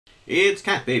It's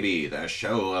Cat Baby, the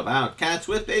show about cats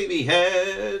with baby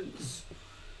heads.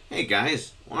 Hey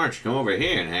guys, why don't you come over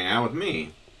here and hang out with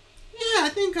me? Yeah, I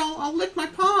think I'll lick my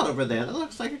paw over there. That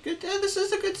looks like a good... this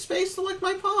is a good space to lick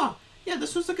my paw. Yeah,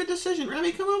 this was a good decision.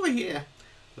 Remy, come over here.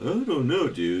 I don't know,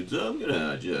 dudes. I'm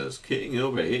gonna just king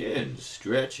over here and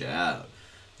stretch out.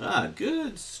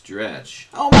 Good stretch.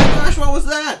 Oh my gosh, what was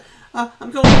that?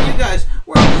 I'm going with you guys.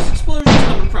 Where are all these explosions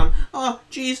coming from? Oh,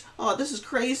 jeez. Oh, this is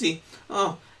crazy.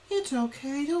 Oh, it's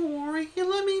okay. Don't worry. You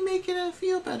let me make it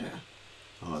feel better.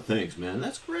 Oh, thanks, man.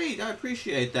 That's great. I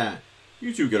appreciate that.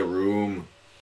 You two get a room.